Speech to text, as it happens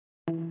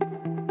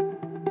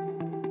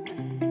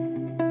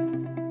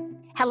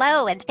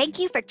Hello, and thank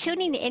you for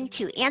tuning in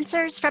to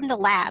Answers from the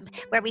Lab,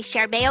 where we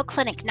share Mayo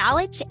Clinic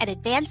knowledge and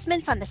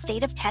advancements on the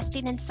state of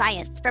testing and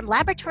science from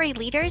laboratory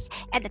leaders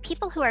and the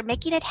people who are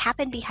making it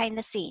happen behind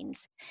the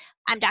scenes.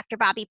 I'm Dr.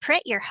 Bobby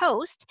Pritt, your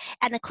host,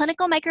 and a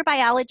clinical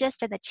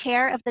microbiologist and the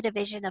chair of the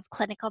Division of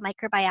Clinical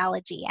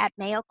Microbiology at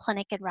Mayo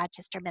Clinic in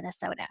Rochester,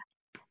 Minnesota.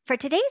 For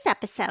today's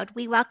episode,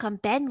 we welcome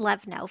Ben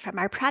Levno from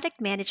our product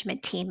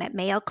management team at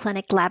Mayo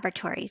Clinic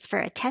Laboratories for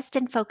a Test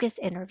and Focus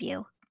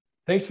interview.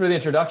 Thanks for the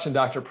introduction,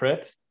 Dr.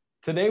 Pritt.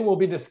 Today, we'll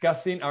be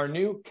discussing our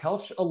new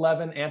Kelch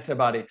 11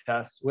 antibody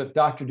test with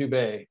Dr.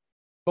 Dubé.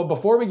 But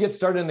before we get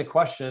started in the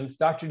questions,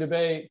 Dr.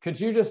 Dubé, could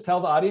you just tell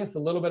the audience a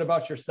little bit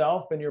about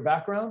yourself and your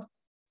background?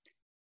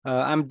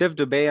 I'm Div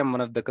Dubé. I'm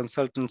one of the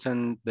consultants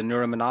in the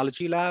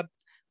neuroimmunology lab.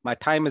 My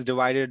time is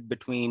divided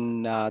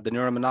between the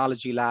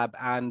neuroimmunology lab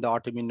and the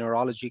autoimmune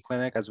neurology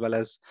clinic, as well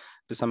as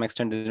to some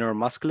extent the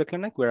neuromuscular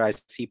clinic, where I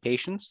see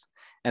patients.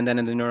 And then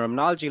in the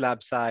neuroimmunology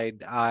lab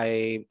side,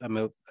 I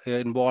am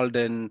involved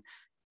in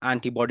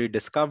antibody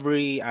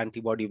discovery,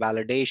 antibody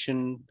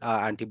validation,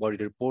 antibody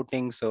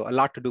reporting. So a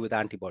lot to do with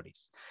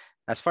antibodies.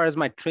 As far as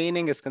my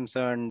training is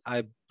concerned,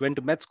 I went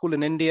to med school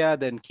in India,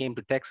 then came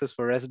to Texas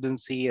for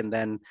residency. And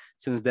then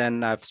since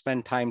then, I've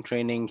spent time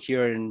training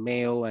here in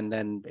Mayo and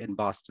then in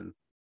Boston.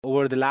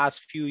 Over the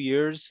last few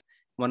years,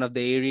 one of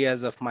the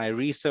areas of my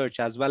research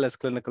as well as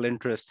clinical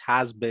interest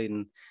has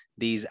been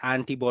these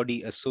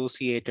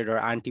antibody-associated or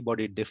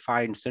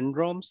antibody-defined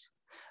syndromes.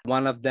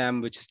 One of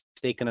them, which has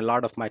taken a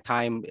lot of my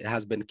time,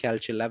 has been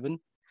Kelch 11.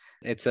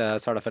 It's a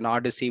sort of an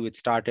odyssey which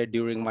started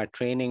during my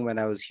training when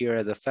I was here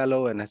as a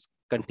fellow and has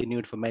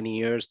continued for many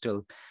years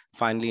till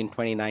finally in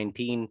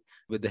 2019,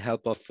 with the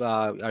help of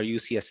our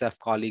UCSF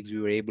colleagues,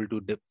 we were able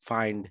to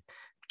find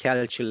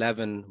Kelch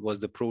 11 was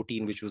the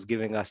protein which was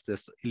giving us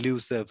this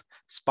elusive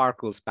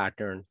sparkles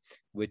pattern,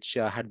 which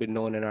had been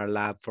known in our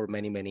lab for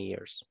many, many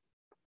years.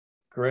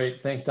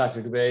 Great. Thanks,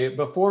 Dr. Dubé.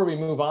 Before we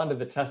move on to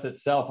the test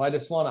itself, I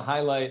just want to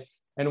highlight,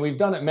 and we've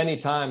done it many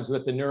times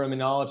with the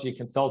neuroimmunology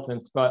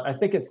consultants, but I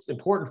think it's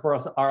important for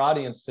us, our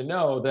audience, to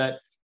know that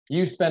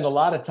you spend a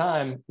lot of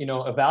time,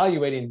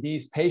 evaluating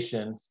these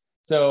patients.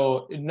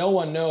 So no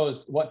one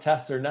knows what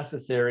tests are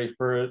necessary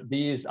for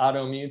these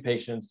autoimmune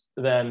patients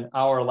than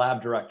our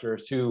lab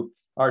directors, who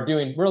are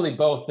doing really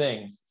both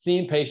things,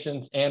 seeing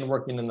patients and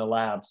working in the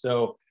lab.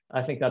 So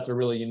I think that's a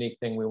really unique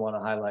thing we want to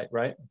highlight,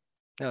 right?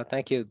 No,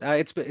 thank you.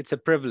 It's a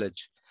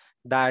privilege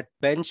that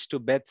bench to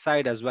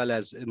bedside as well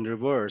as in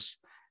reverse,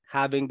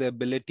 having the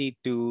ability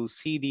to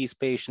see these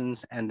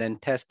patients and then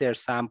test their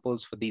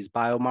samples for these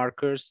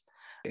biomarkers.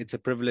 It's a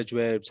privilege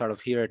where sort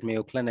of here at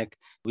Mayo Clinic,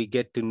 we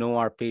get to know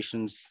our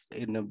patients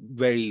in a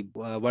very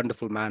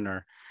wonderful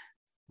manner.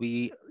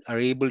 We are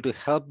able to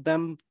help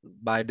them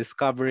by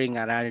discovering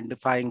and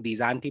identifying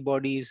these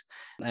antibodies,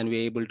 and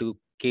we're able to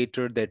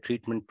cater their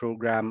treatment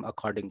program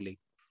accordingly.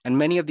 And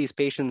many of these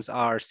patients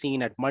are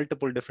seen at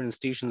multiple different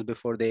institutions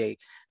before they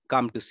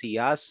come to see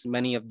us.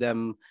 Many of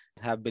them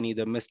have been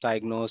either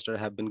misdiagnosed or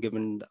have been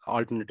given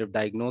alternative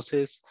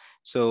diagnosis.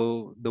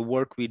 So the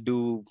work we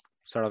do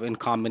sort of in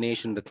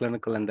combination, the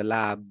clinical and the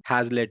lab,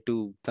 has led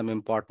to some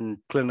important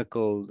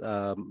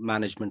clinical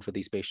management for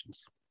these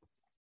patients.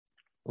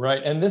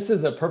 Right. And this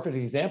is a perfect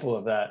example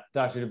of that,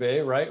 Dr.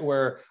 Dubé, right?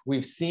 Where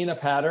we've seen a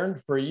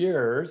pattern for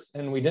years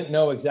and we didn't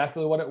know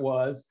exactly what it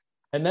was.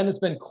 And then it's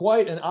been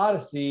quite an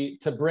odyssey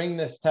to bring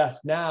this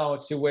test now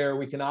to where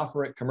we can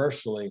offer it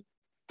commercially.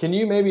 Can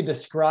you maybe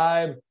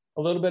describe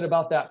a little bit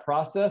about that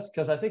process?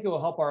 Because I think it will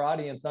help our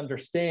audience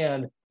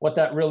understand what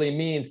that really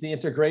means, the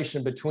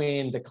integration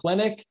between the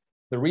clinic,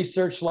 the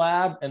research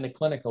lab, and the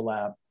clinical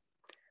lab.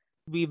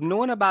 We've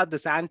known about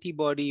this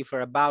antibody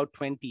for about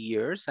 20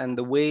 years, and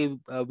the way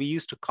we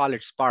used to call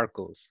it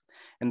sparkles.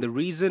 And the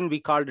reason we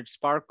called it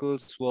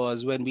sparkles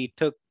was when we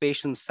took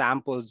patients'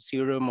 samples,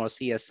 serum or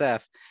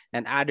CSF,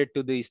 and added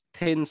to these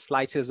thin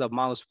slices of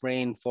mouse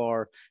brain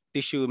for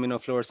tissue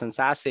immunofluorescence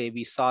assay,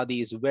 we saw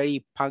these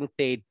very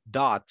punctate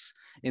dots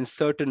in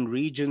certain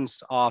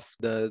regions of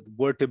the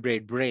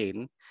vertebrate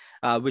brain,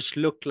 which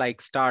looked like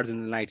stars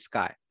in the night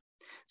sky.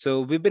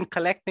 So we've been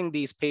collecting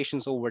these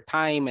patients over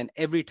time, and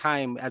every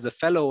time as a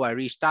fellow, I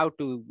reached out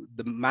to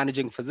the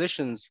managing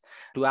physicians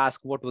to ask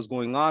what was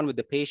going on with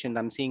the patient.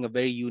 I'm seeing a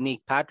very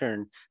unique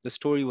pattern. The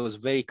story was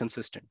very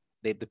consistent.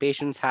 The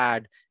patients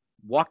had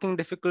walking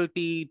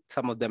difficulty,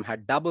 some of them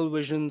had double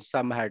vision,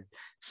 some had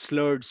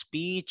slurred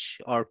speech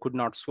or could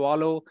not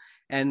swallow,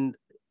 and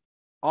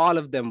all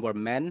of them were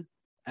men,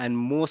 and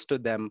most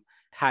of them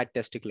had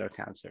testicular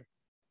cancer.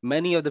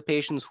 Many of the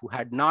patients who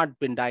had not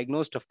been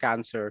diagnosed of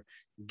cancer,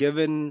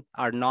 given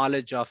our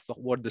knowledge of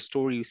what the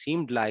story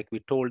seemed like, we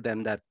told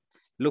them that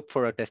look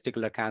for a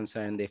testicular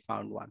cancer, and they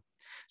found one.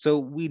 So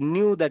we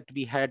knew that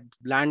we had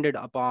landed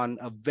upon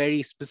a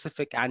very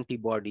specific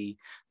antibody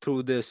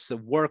through this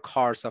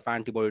workhorse of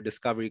antibody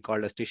discovery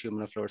called as tissue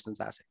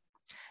immunofluorescence assay.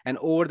 And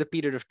over the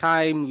period of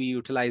time, we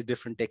utilized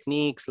different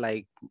techniques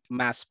like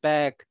mass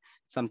spec,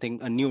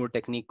 a newer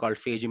technique called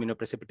phage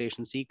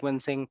immunoprecipitation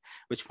sequencing,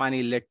 which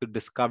finally led to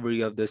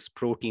discovery of this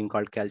protein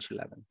called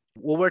Kelch-11.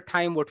 Over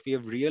time, what we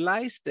have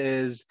realized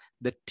is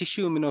the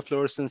tissue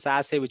immunofluorescence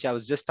assay, which I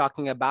was just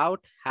talking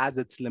about, has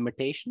its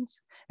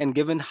limitations. And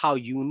given how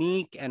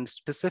unique and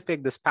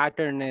specific this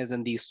pattern is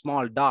in these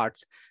small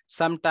dots,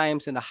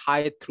 sometimes in a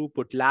high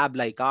throughput lab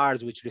like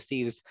ours, which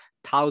receives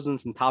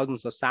thousands and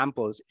thousands of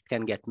samples, it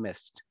can get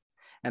missed.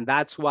 And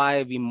that's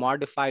why we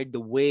modified the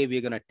way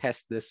we're going to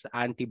test this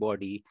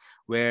antibody,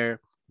 where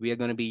we are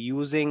going to be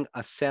using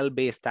a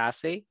cell-based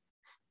assay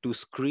to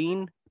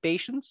screen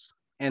patients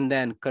and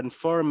then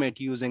confirm it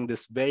using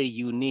this very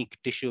unique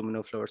tissue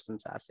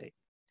immunofluorescence assay.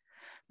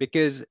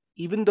 Because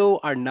even though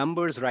our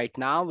numbers right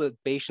now with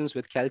patients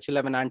with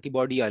Kelch-11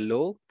 antibody are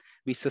low,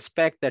 we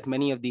suspect that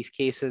many of these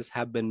cases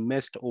have been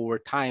missed over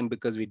time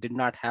because we did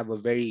not have a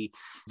very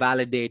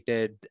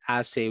validated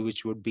assay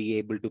which would be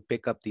able to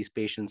pick up these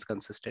patients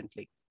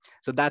consistently.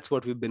 So that's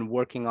what we've been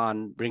working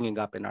on bringing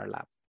up in our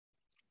lab.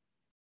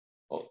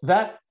 Well,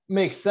 that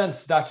makes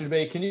sense, Dr.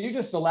 Dubey. Can you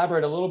just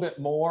elaborate a little bit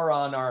more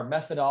on our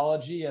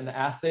methodology and the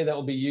assay that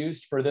will be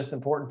used for this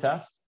important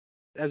test?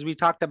 As we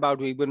talked about,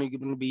 we're going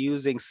to be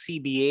using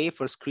CBA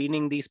for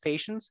screening these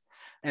patients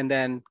and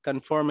then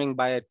confirming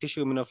by a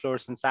tissue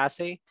immunofluorescence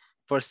assay.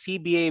 For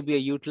CBA, we are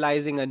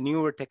utilizing a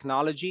newer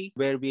technology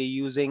where we are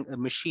using a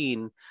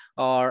machine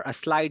or a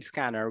slide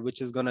scanner,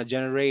 which is going to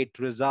generate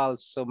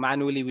results. So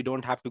manually, we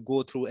don't have to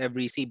go through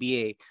every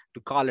CBA to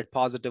call it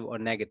positive or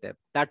negative.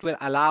 That will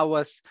allow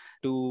us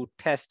to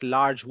test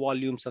large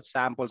volumes of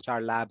samples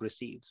our lab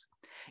receives.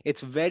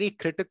 It's very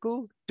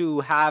critical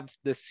to have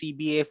the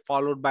CBA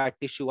followed by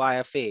tissue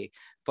IFA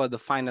for the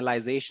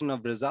finalization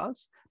of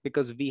results,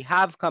 because we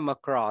have come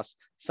across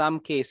some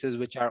cases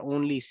which are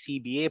only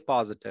CBA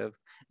positive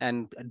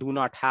and do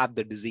not have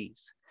the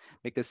disease,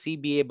 because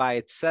CBA by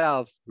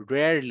itself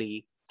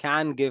rarely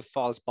can give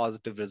false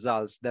positive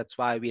results. That's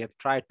why we have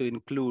tried to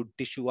include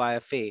tissue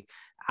IFA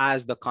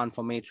as the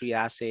confirmatory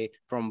assay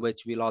from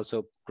which we'll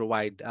also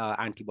provide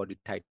antibody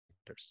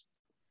titers.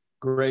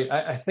 Great.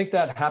 I think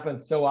that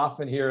happens so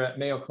often here at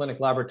Mayo Clinic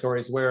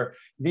Laboratories, where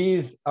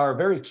these are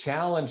very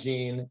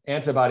challenging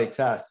antibody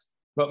tests.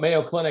 But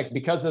Mayo Clinic,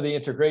 because of the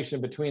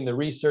integration between the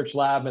research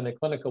lab and the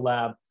clinical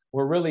lab,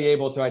 we're really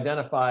able to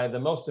identify the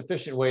most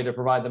efficient way to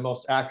provide the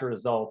most accurate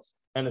results.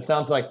 And it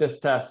sounds like this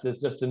test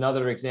is just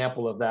another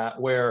example of that,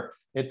 where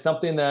it's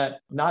something that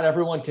not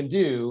everyone can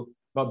do,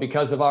 but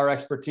because of our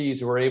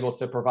expertise, we're able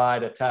to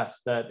provide a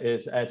test that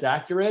is as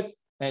accurate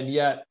and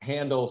yet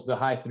handles the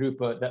high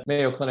throughput that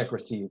Mayo Clinic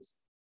receives.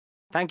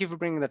 Thank you for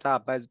bringing that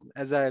up.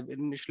 As I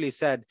initially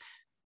said,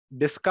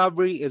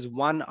 discovery is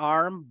one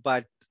arm,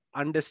 but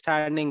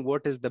understanding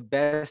what is the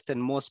best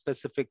and most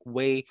specific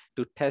way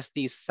to test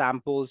these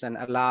samples and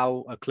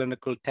allow a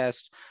clinical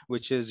test,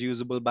 which is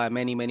usable by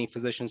many, many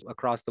physicians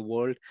across the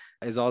world,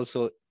 is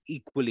also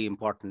equally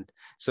important.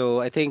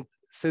 So I think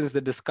since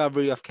the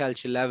discovery of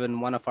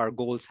Kelch-11, one of our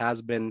goals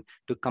has been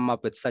to come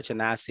up with such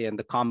an assay, and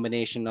the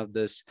combination of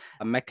this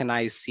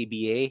mechanized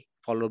CBA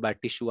followed by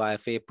tissue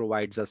IFA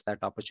provides us that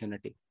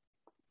opportunity.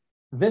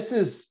 This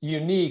is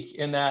unique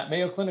in that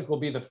Mayo Clinic will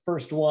be the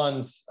first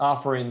ones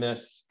offering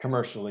this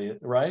commercially,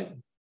 right?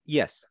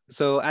 Yes.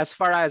 So as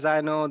far as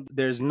I know,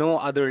 there's no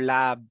other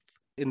lab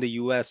in the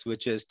US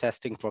which is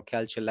testing for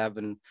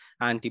Kelch-11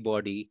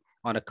 antibody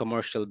on a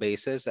commercial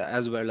basis,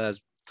 as well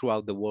as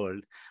throughout the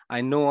world.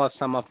 I know of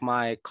some of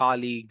my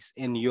colleagues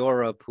in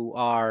Europe who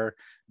are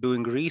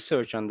doing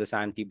research on this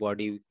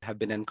antibody, have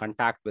been in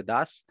contact with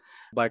us,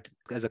 but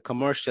as a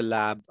commercial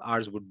lab,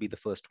 ours would be the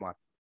first one.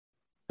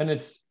 And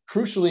it's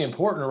crucially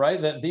important,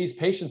 right, that these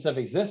patients have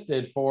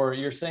existed for,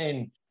 you're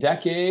saying,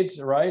 decades,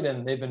 right?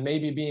 And they've been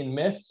maybe being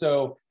missed.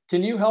 So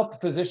can you help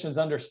physicians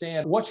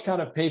understand which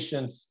kind of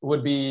patients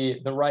would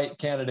be the right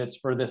candidates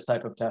for this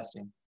type of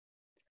testing?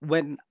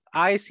 When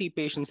I see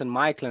patients in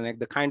my clinic,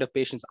 the kind of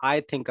patients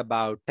I think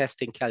about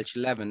testing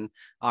Kelch-11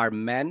 are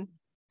men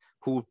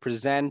who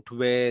present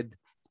with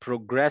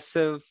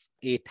progressive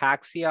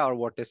ataxia, or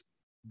what is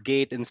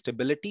gait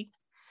instability,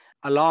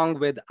 along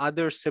with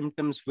other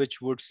symptoms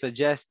which would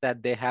suggest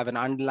that they have an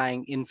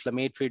underlying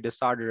inflammatory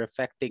disorder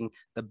affecting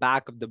the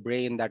back of the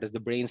brain, that is the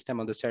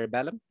brainstem of the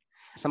cerebellum.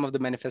 Some of the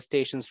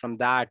manifestations from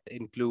that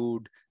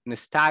include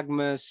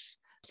nystagmus,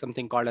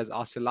 something called as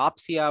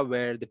oscillopsia,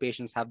 where the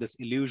patients have this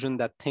illusion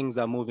that things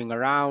are moving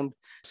around,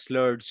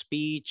 slurred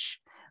speech,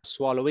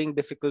 swallowing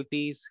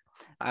difficulties.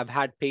 I've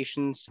had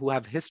patients who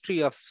have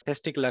history of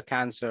testicular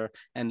cancer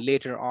and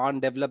later on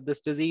develop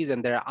this disease,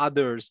 and there are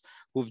others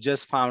who've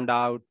just found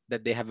out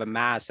that they have a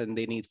mass and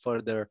they need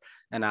further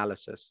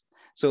analysis.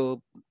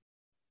 So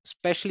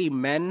especially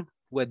men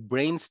with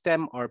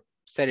brainstem or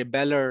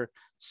cerebellar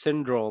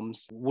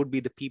syndromes would be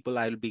the people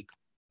I'll be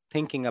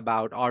thinking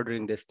about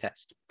ordering this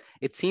test.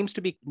 It seems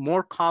to be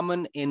more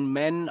common in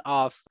men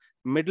of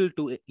middle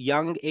to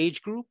young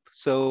age group.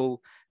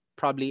 So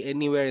probably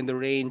anywhere in the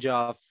range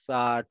of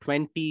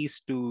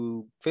 20s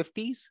to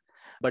 50s,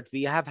 but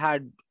we have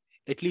had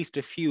at least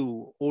a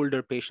few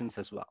older patients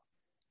as well.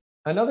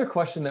 Another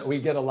question that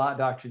we get a lot,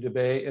 Dr.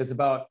 Dubey, is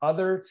about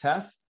other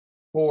tests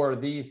for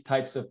these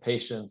types of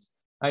patients?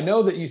 I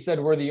know that you said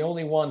we're the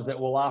only ones that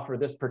will offer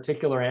this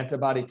particular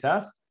antibody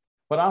test,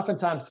 but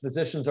oftentimes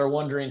physicians are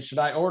wondering, should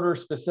I order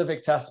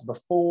specific tests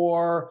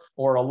before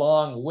or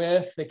along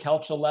with the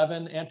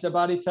Kelch-11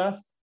 antibody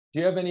test?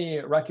 Do you have any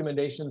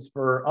recommendations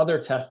for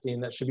other testing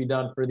that should be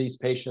done for these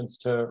patients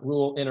to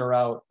rule in or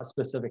out a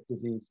specific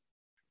disease?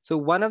 So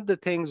one of the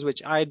things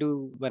which I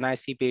do when I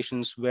see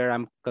patients where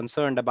I'm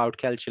concerned about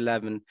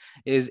Kelch-11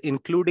 is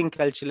including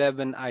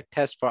Kelch-11, I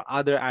test for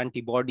other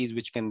antibodies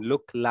which can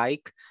look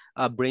like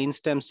a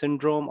brainstem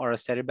syndrome or a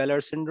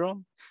cerebellar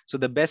syndrome. So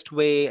the best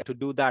way to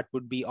do that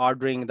would be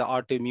ordering the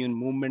autoimmune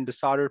movement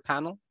disorder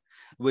panel,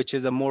 which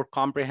is a more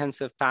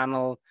comprehensive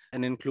panel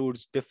and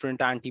includes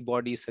different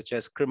antibodies such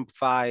as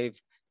CRIMP5,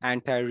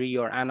 anti-RE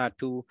or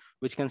ANA2,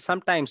 which can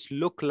sometimes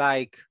look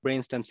like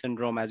brainstem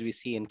syndrome as we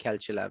see in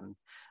Kelch-11.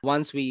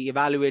 Once we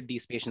evaluate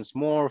these patients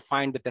more,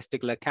 find the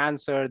testicular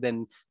cancer,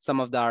 then some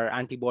of our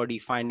antibody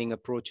finding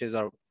approaches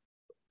or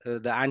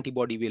the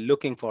antibody we're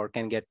looking for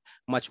can get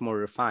much more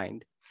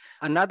refined.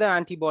 Another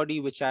antibody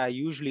which I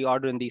usually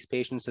order in these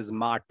patients is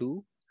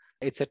MA2.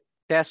 It's a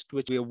test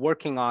which we are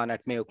working on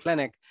at Mayo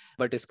Clinic,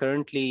 but is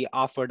currently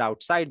offered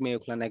outside Mayo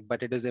Clinic.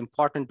 But it is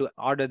important to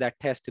order that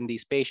test in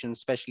these patients,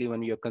 especially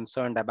when you're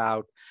concerned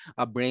about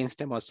a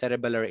brainstem or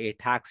cerebellar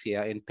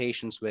ataxia in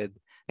patients with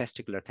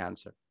testicular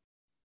cancer.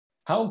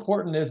 How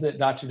important is it,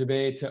 Dr.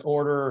 Dubey, to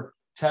order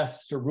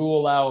tests to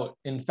rule out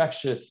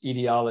infectious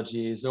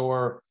etiologies?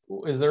 Or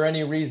is there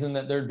any reason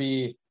that there'd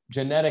be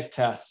genetic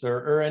tests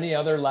or any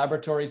other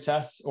laboratory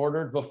tests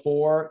ordered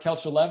before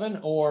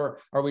Kelch-11? Or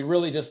are we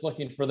really just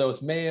looking for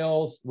those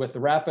males with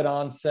rapid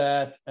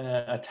onset,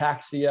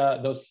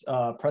 ataxia, those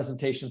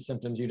presentation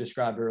symptoms you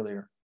described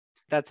earlier?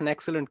 That's an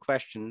excellent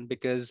question,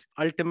 because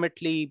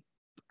ultimately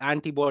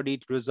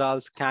antibody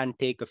results can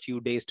take a few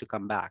days to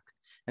come back.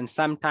 And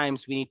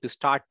sometimes we need to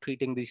start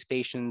treating these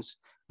patients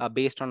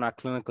based on our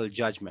clinical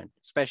judgment,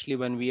 especially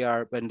when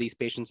these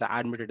patients are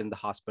admitted in the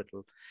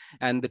hospital.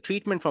 And the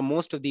treatment for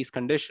most of these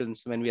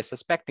conditions, when we are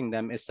suspecting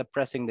them, is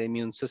suppressing the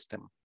immune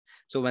system.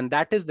 So when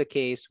that is the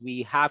case,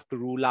 we have to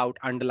rule out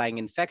underlying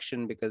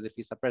infection, because if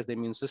we suppress the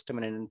immune system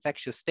in an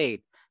infectious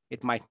state,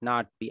 it might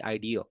not be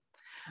ideal.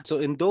 So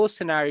in those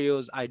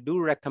scenarios, I do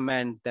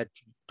recommend that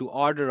to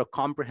order a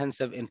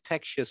comprehensive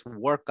infectious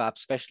workup,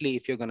 especially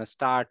if you're going to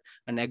start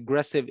an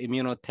aggressive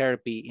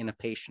immunotherapy in a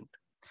patient.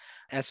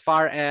 As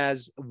far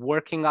as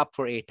working up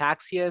for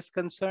ataxia is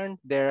concerned,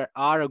 there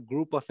are a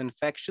group of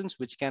infections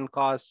which can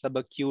cause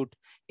subacute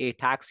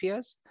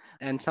ataxias.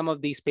 And some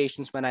of these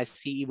patients, when I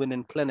see even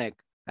in clinic,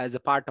 as a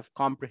part of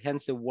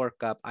comprehensive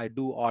workup, I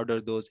do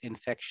order those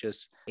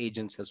infectious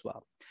agents as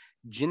well.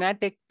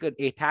 Genetic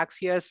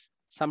ataxias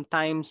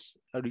sometimes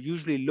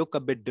usually look a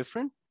bit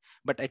different,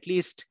 but at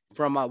least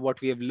from what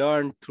we have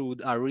learned through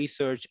our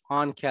research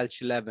on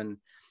Kelch-11,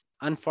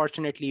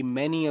 unfortunately,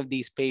 many of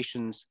these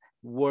patients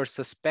were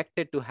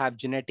suspected to have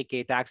genetic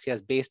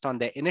ataxias based on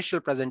their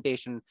initial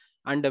presentation,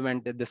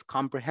 underwent this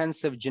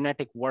comprehensive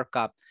genetic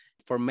workup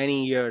for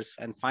many years,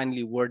 and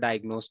finally were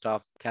diagnosed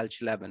of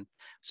Kelch-11.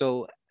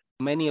 So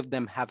many of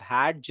them have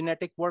had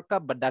genetic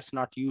workup, but that's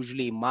not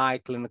usually my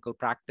clinical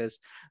practice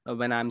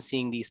when I'm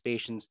seeing these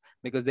patients,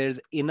 because there's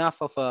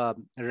enough of a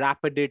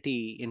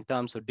rapidity in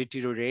terms of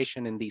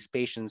deterioration in these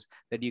patients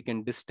that you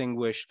can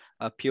distinguish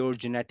a pure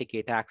genetic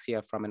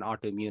ataxia from an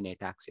autoimmune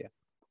ataxia.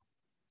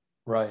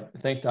 Right.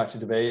 Thanks, Dr.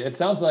 Dubey. It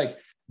sounds like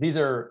these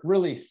are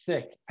really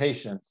sick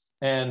patients,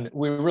 and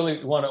we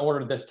really want to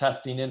order this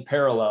testing in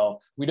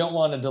parallel. We don't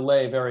want to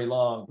delay very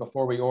long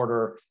before we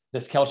order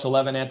this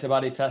Kelch-11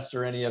 antibody test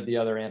or any of the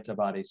other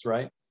antibodies,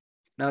 right?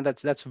 No,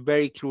 that's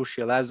very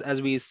crucial.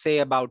 As we say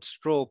about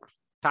stroke,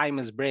 time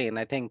is brain.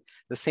 I think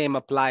the same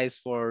applies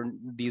for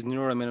these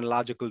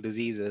neuroimmunological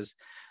diseases.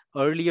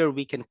 Earlier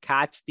we can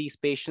catch these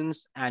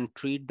patients and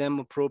treat them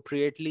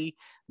appropriately,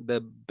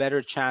 the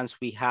better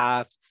chance we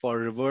have for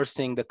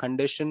reversing the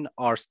condition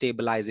or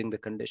stabilizing the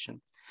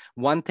condition.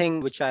 One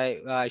thing which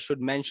I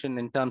should mention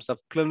in terms of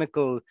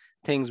clinical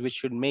things which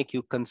should make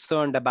you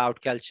concerned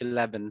about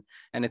Kelch-11,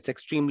 and it's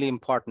extremely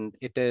important,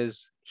 it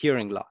is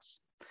hearing loss.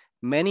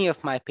 Many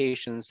of my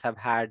patients have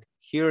had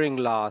hearing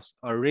loss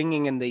or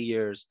ringing in the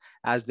ears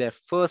as their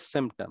first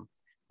symptom,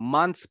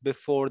 months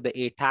before the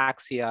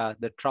ataxia,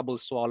 the trouble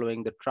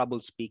swallowing, the trouble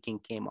speaking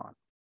came on.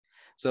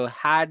 So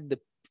had the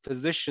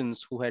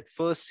physicians who had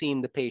first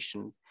seen the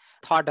patient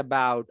thought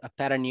about a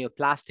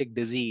paraneoplastic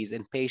disease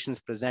in patients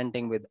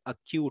presenting with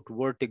acute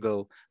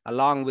vertigo,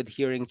 along with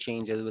hearing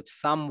changes, with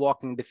some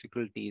walking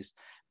difficulties,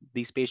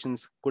 these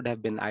patients could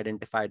have been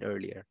identified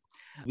earlier.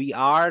 We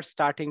are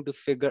starting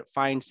to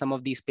find some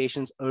of these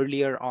patients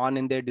earlier on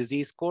in their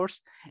disease course,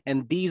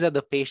 and these are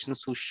the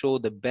patients who show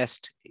the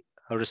best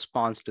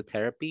response to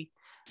therapy,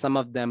 some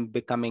of them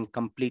becoming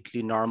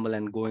completely normal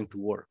and going to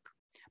work.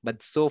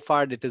 But so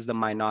far, it is the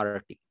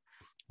minority.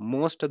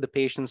 Most of the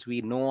patients we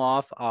know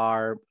of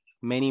are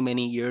many,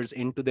 many years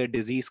into their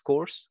disease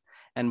course.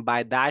 And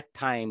by that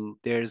time,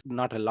 there's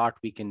not a lot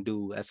we can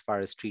do as far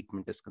as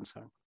treatment is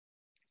concerned.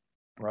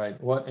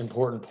 Right. What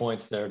important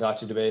points there,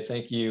 Dr. Dubey.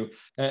 Thank you.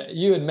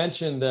 You had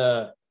mentioned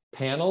the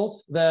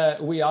panels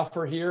that we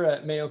offer here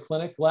at Mayo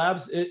Clinic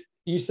Labs.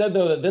 You said,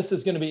 though, that this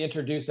is going to be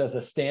introduced as a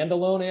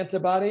standalone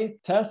antibody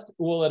test.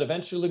 Will it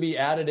eventually be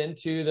added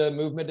into the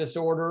movement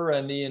disorder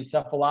and the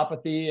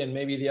encephalopathy and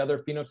maybe the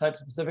other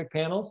phenotype-specific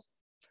panels?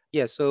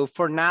 Yeah, so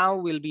for now,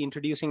 we'll be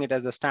introducing it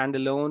as a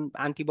standalone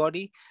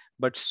antibody,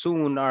 but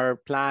soon our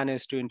plan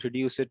is to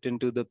introduce it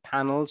into the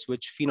panels,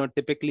 which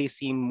phenotypically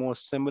seem more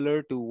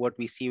similar to what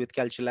we see with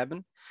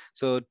Kelch-11.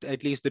 So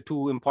at least the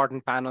two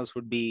important panels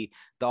would be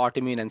the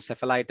autoimmune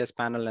encephalitis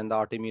panel and the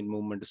autoimmune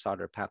movement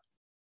disorder panel.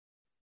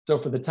 So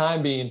for the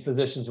time being,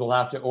 physicians will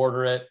have to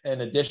order it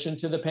in addition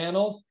to the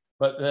panels,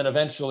 but then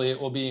eventually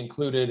it will be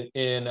included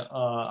in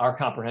our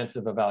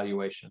comprehensive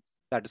evaluations.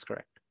 That is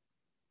correct.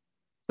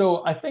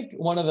 So I think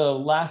one of the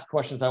last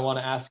questions I want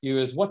to ask you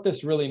is what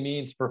this really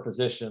means for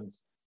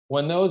physicians.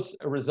 When those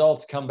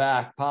results come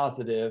back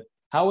positive,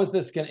 how is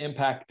this going to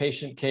impact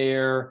patient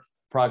care,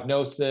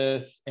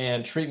 prognosis,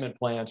 and treatment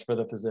plans for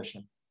the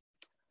physician?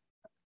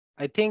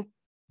 I think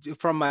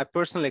from my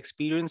personal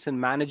experience in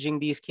managing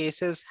these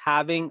cases,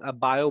 having a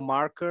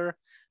biomarker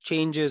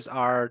changes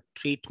our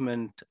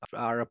treatment,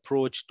 our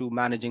approach to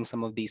managing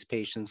some of these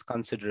patients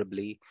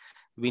considerably.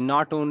 We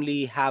not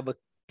only have a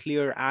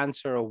clear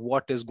answer of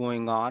what is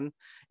going on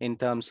in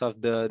terms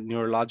of the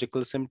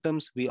neurological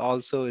symptoms,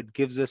 it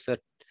gives us an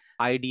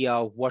idea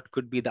of what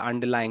could be the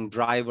underlying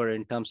driver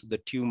in terms of the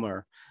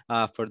tumor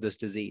for this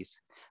disease.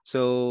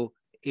 So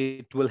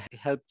it will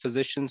help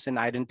physicians in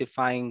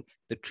identifying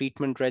the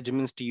treatment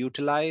regimens to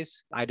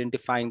utilize,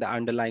 identifying the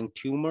underlying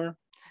tumor,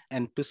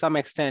 and to some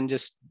extent,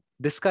 just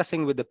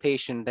discussing with the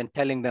patient and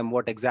telling them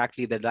what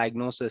exactly the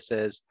diagnosis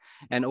is.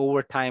 And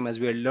over time, as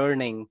we're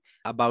learning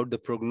about the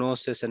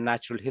prognosis and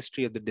natural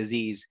history of the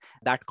disease,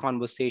 that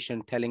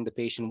conversation telling the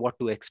patient what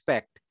to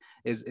expect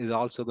is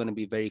also going to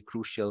be very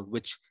crucial,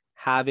 which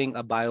having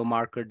a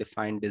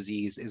biomarker-defined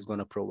disease is going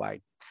to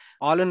provide.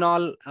 All in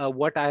all,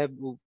 what I have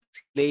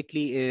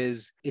lately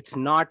is it's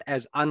not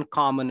as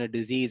uncommon a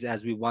disease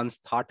as we once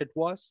thought it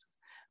was.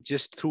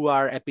 Just through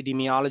our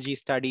epidemiology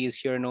studies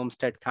here in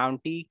Olmsted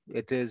County,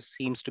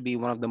 seems to be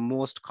one of the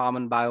most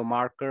common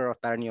biomarker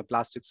of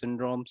paraneoplastic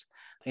syndromes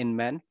in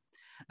men.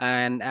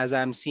 And as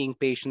I'm seeing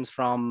patients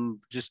from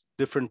just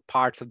different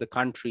parts of the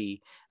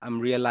country, I'm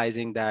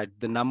realizing that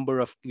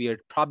we are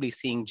probably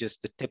seeing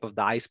just the tip of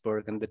the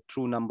iceberg, and the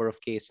true number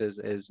of cases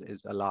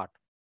is a lot.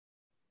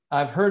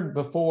 I've heard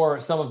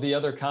before some of the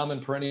other common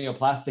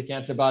paraneoplastic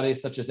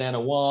antibodies, such as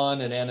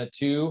ANA1 and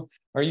ANA2.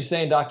 Are you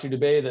saying, Dr.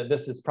 Dubey, that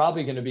this is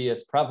probably going to be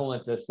as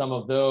prevalent as some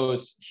of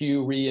those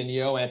Hu, Re, and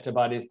Yo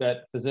antibodies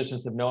that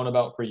physicians have known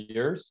about for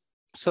years?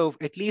 So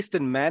at least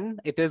in men,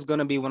 it is going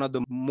to be one of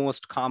the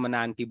most common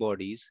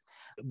antibodies.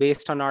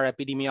 Based on our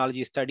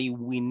epidemiology study,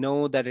 we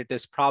know that it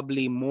is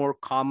probably more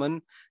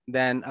common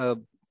than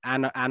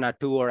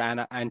ANA2 or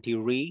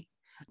anti-Re.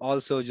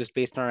 Also, just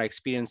based on our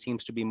experience,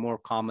 seems to be more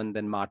common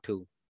than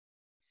MA2.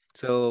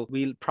 So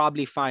we'll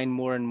probably find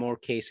more and more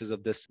cases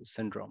of this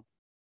syndrome.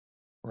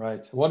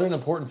 Right. What an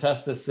important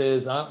test this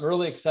is. I'm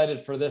really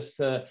excited for this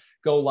to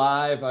go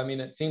live. I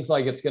mean, it seems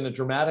like it's going to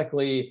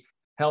dramatically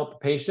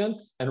help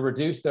patients and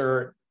reduce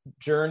their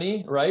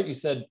journey, right? You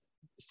said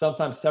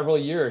sometimes several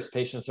years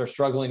patients are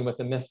struggling with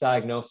a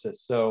misdiagnosis.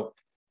 So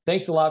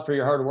thanks a lot for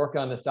your hard work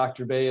on this,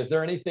 Dr. Dubey. Is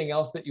there anything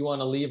else that you want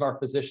to leave our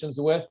physicians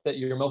with that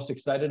you're most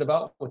excited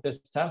about with this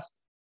test?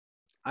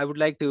 I would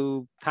like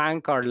to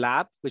thank our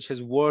lab, which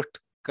has worked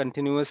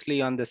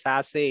continuously on this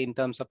assay in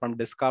terms of from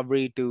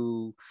discovery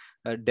to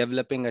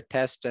developing a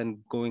test and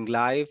going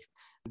live.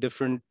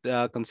 Different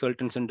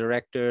consultants and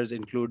directors,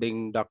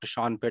 including Dr.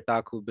 Sean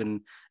Pittock, who've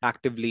been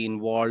actively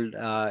involved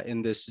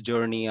in this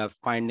journey of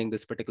finding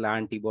this particular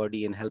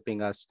antibody and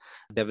helping us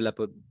develop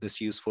this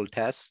useful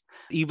test.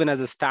 Even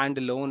as a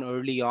standalone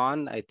early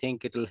on, I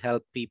think it'll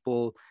help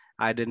people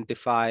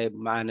identify,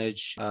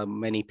 manage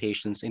many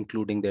patients,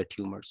 including their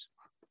tumors.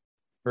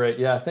 Great.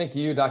 Yeah. Thank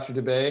you, Dr.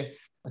 Dubey.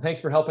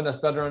 Thanks for helping us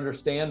better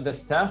understand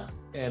this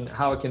test and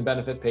how it can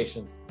benefit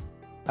patients.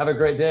 Have a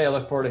great day. I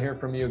look forward to hearing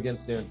from you again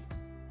soon.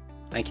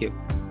 Thank you.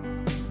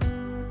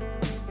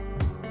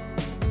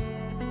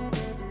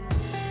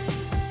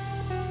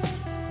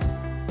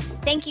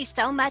 Thank you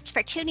so much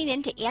for tuning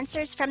in to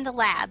Answers from the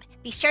Lab.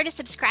 Be sure to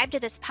subscribe to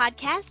this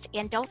podcast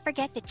and don't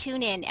forget to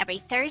tune in every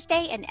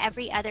Thursday and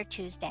every other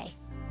Tuesday.